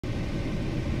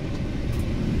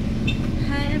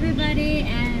everybody,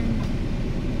 and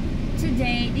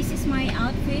today this is my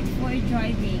outfit for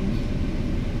driving.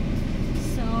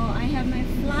 So I have my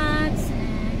flats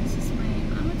and this is my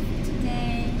outfit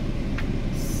today.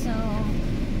 So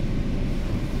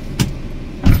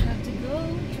I have to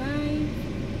go drive.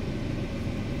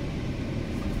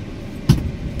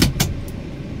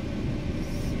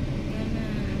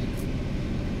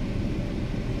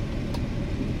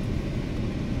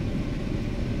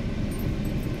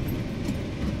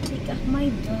 My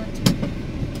daughter.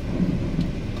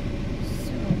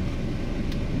 So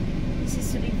this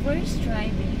is reverse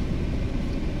driving.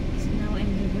 So now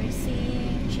I'm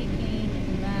reversing, checking the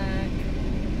back.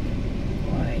 Of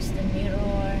course, the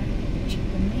mirror. Check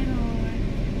the mirror.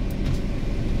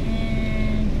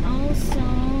 And also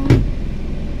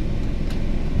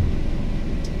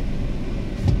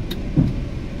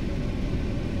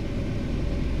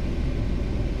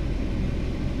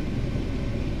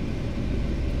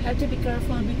have to be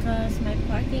careful because my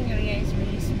parking area is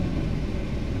really small.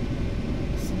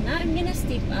 So now I'm gonna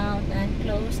step out and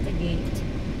close the gate.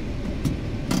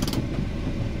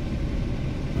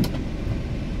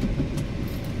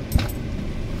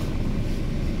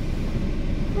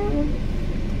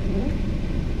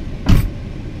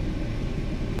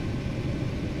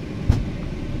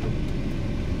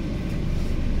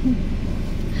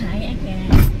 Hi again.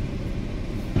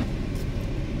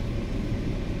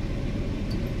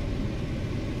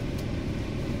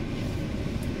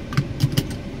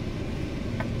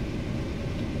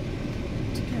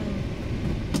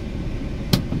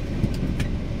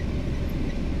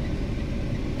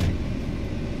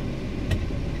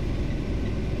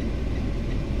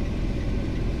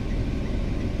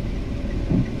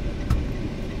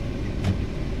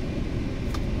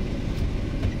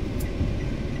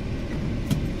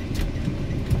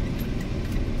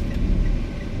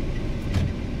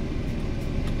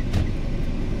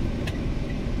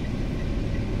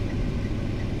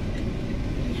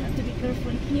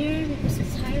 Careful here because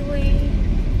it's highway,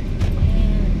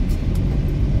 and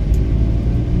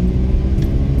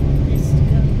let's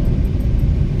go.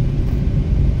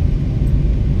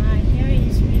 My hair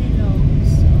is really long,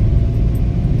 so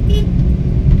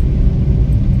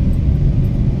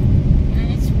and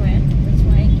it's wet. That's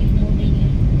why I keep moving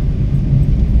it.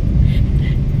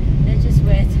 That's just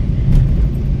wet.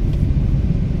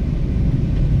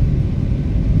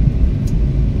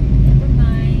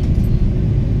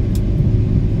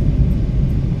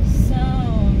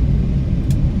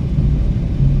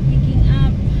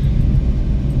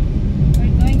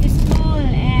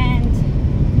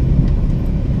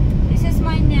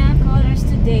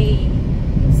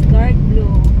 It's dark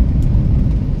blue,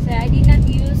 so I did not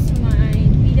use my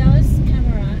video's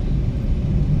camera.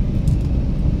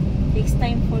 It takes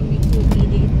time for me to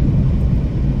edit.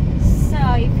 So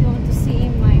if you want to see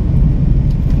my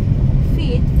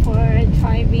feed for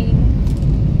driving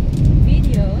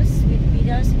videos with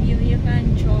videos view, you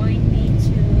can join me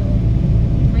to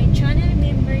my channel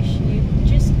membership.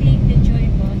 Just click the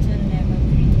join button level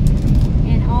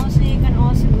 3, and also you can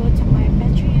also go to my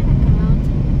Patreon account.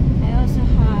 I also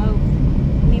have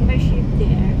membership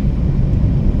there,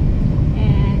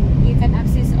 and you can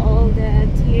access all the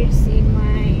tiers in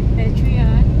my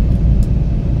Patreon.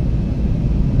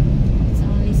 It's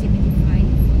only 75.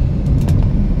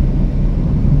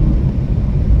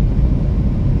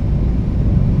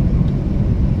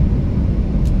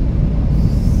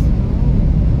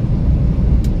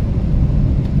 So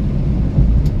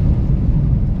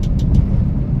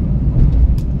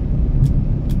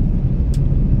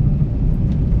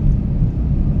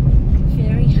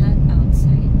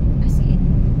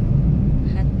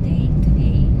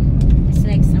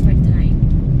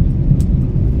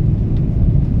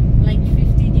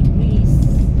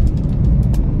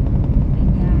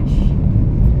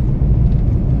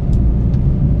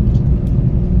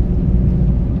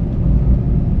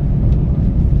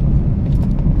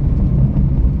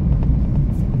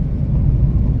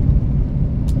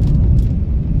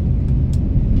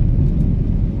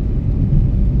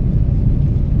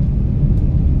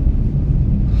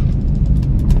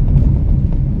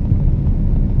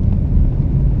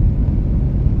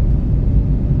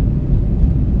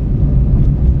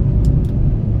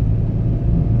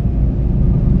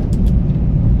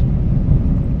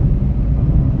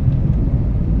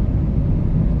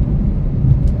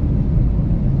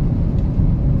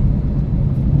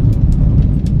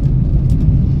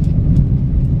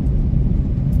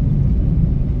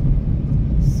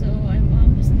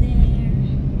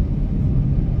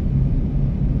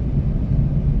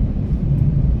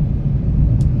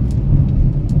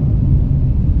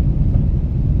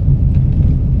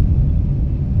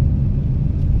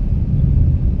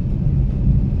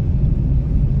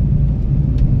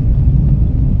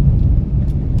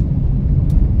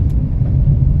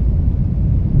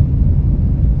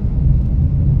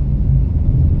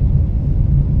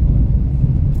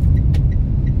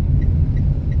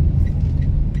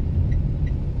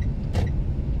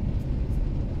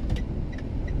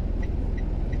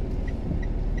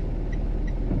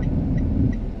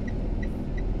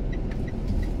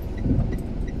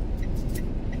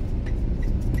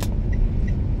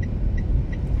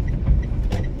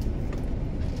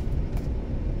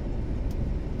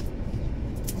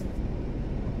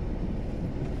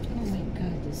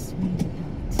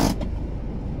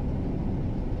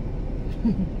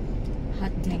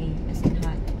Hot day, as in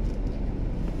hot.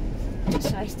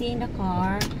 So I stay in the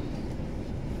car.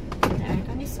 The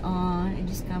aircon is on. I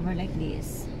just cover like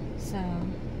this. So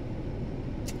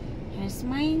here's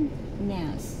my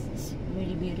nails. It's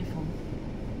really beautiful.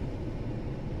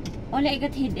 Only I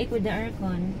got headache with the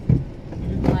aircon. I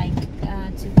don't like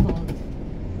too cold.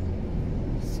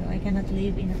 So I cannot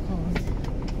live in the cold.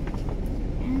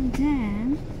 And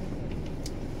then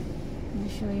I'm gonna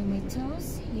show you my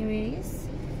toes. Here it is.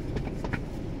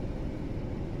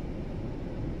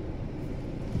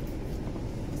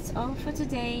 That's all for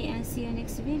today, and see you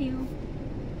next video.